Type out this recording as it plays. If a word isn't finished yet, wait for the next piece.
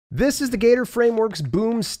This is the Gator Frameworks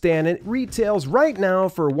boom stand. It retails right now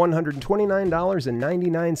for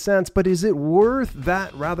 $129.99, but is it worth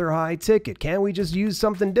that rather high ticket? Can we just use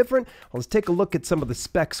something different? Well, let's take a look at some of the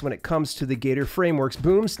specs when it comes to the Gator Frameworks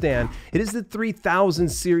boom stand. It is the 3000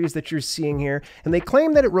 series that you're seeing here, and they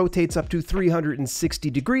claim that it rotates up to 360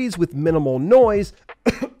 degrees with minimal noise.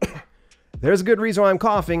 There's a good reason why I'm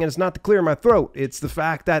coughing, and it's not to clear my throat. It's the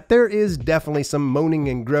fact that there is definitely some moaning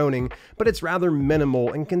and groaning, but it's rather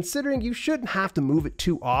minimal, and considering you shouldn't have to move it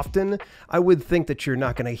too often, I would think that you're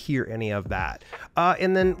not going to hear any of that.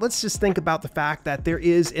 And then let's just think about the fact that there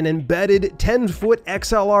is an embedded 10-foot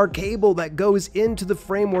XLR cable that goes into the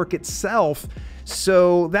framework itself.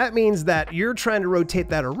 So that means that you're trying to rotate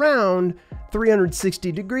that around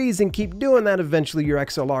 360 degrees and keep doing that. Eventually your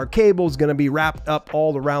XLR cable is going to be wrapped up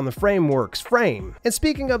all around the framework's frame. And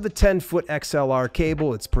speaking of the 10-foot XLR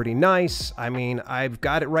cable, it's pretty nice. I mean, I've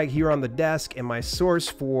got it right here on the desk, and my source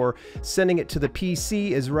for sending it to the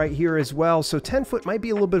PC is right here as well. So 10-foot might be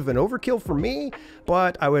a little bit of an overkill for me,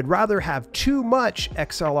 but I would rather have too much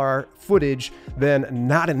XLR footage than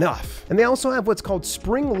not enough. And they also have what's called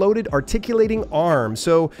spring-loaded articulating arm.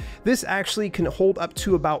 So this actually can hold up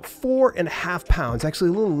to about 4.5 pounds, actually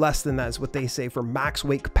a little less than that is what they say for max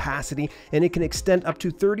weight capacity, and it can extend up to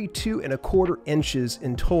 32.25 inches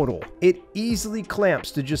in total. It easily clamps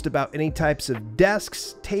to just about any types of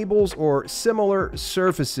desks, tables, or similar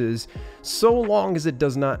surfaces, so long as it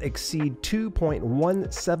does not exceed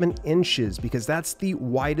 2.17 inches, because that's the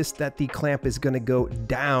widest that the clamp is going to go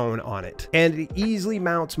down on it. And it easily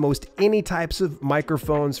mounts most any types of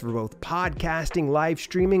microphones for both podcasting, live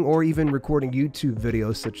streaming, or even recording YouTube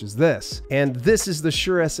videos such as this. And this is the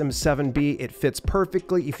Shure SM7B. It fits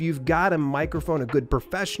perfectly. If you've got a microphone, a good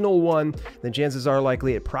professional one, then chances are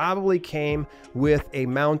likely it probably came with a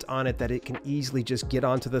mount on it that it can easily just get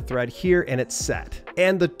onto the thread here and it's set.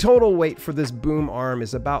 And the total weight for this boom arm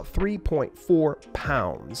is about 3.4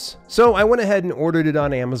 pounds. So I went ahead and ordered it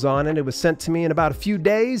on Amazon, and it was sent to me in about a few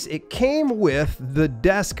days. It came with the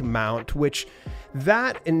desk mount, which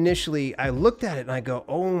that initially I looked at it and I go,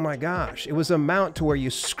 oh my gosh, it was a mount to where you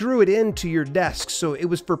screw it into your desk. So it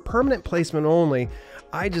was for permanent placement only.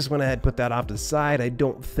 I just went ahead and put that off to the side. I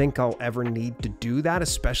don't think I'll ever need to do that,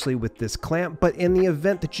 especially with this clamp. But in the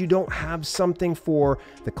event that you don't have something for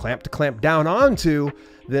the clamp to clamp down onto,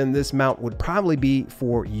 then this mount would probably be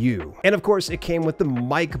for you. And of course, it came with the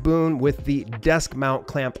mic boom with the desk mount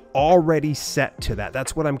clamp already set to that.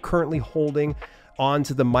 That's what I'm currently holding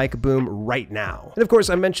onto the mic boom right now. And of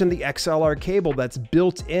course, I mentioned the XLR cable that's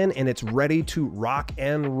built in, and it's ready to rock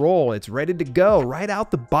and roll. It's ready to go right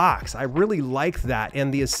out the box. I really like that.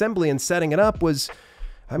 And the assembly and setting it up was,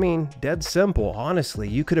 I mean, dead simple. Honestly,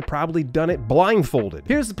 you could have probably done it blindfolded.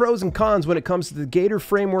 Here's the pros and cons when it comes to the Gator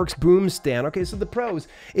Frameworks boom stand. Okay, so the pros,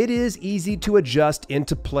 it is easy to adjust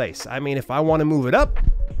into place. I mean, if I want to move it up,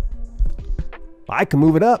 I can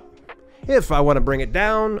move it up. If I want to bring it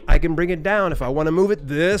down, I can bring it down. If I want to move it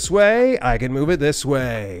this way, I can move it this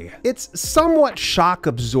way. It's somewhat shock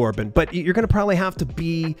absorbent, but you're going to probably have to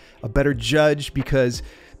be a better judge, because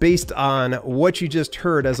based on what you just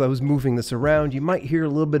heard as I was moving this around, you might hear a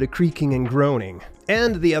little bit of creaking and groaning.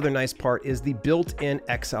 And the other nice part is the built-in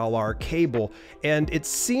XLR cable, and it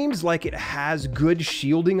seems like it has good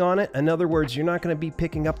shielding on it. In other words, you're not going to be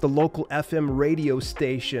picking up the local FM radio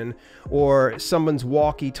station or someone's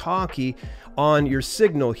walkie-talkie on your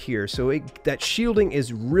signal here. So that shielding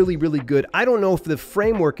is really, really good. I don't know if the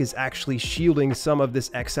framework is actually shielding some of this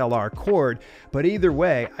XLR cord, but either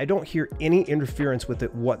way, I don't hear any interference with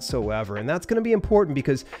it whatsoever. And that's going to be important,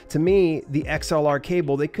 because to me, the XLR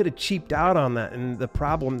cable, they could have cheaped out on that. And the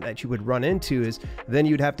problem that you would run into is then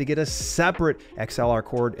you'd have to get a separate XLR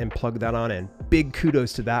cord and plug that on in. Big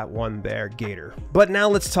kudos to that one there, Gator. But now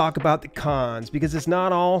let's talk about the cons, because it's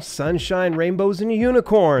not all sunshine, rainbows, and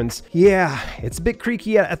unicorns. Yeah, it's a bit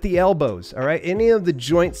creaky at the elbows, all right? Any of the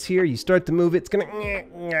joints here, you start to move it, it's gonna,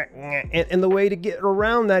 and the way to get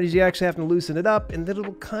around that is you actually have to loosen it up, and then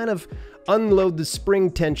it'll kind of unload the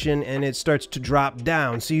spring tension and it starts to drop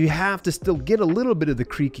down. So you have to still get a little bit of the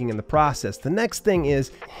creaking in the process. The next thing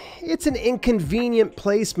is, it's an inconvenient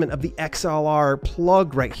placement of the XLR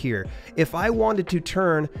plug right here. If I wanted to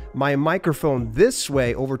turn my microphone this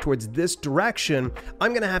way over towards this direction,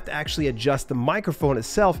 I'm gonna have to actually adjust the microphone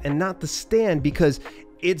itself and not the stand, because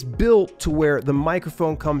it's built to where the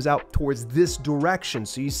microphone comes out towards this direction.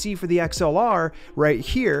 So you see for the XLR right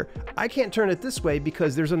here, I can't turn it this way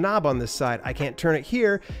because there's a knob on this side. I can't turn it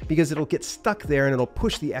here because it'll get stuck there and it'll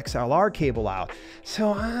push the XLR cable out.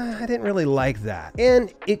 So I didn't really like that.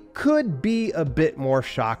 And it could be a bit more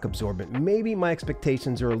shock absorbent. Maybe my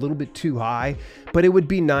expectations are a little bit too high, but it would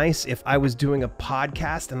be nice if I was doing a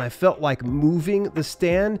podcast and I felt like moving the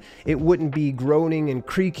stand, it wouldn't be groaning and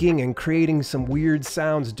creaking and creating some weird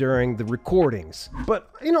sounds during the recordings. But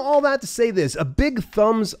you know, all that to say this, a big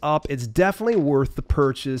thumbs up. It's definitely worth the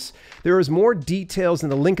purchase. There is more details in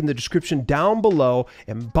the link in the description down below.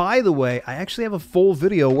 And by the way, I actually have a full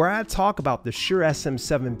video where I talk about the Shure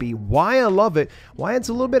SM7B, why I love it, why it's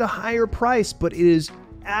a little bit a higher price, but it is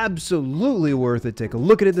absolutely worth it. Take a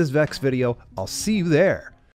look at it in this Vex video. I'll see you there.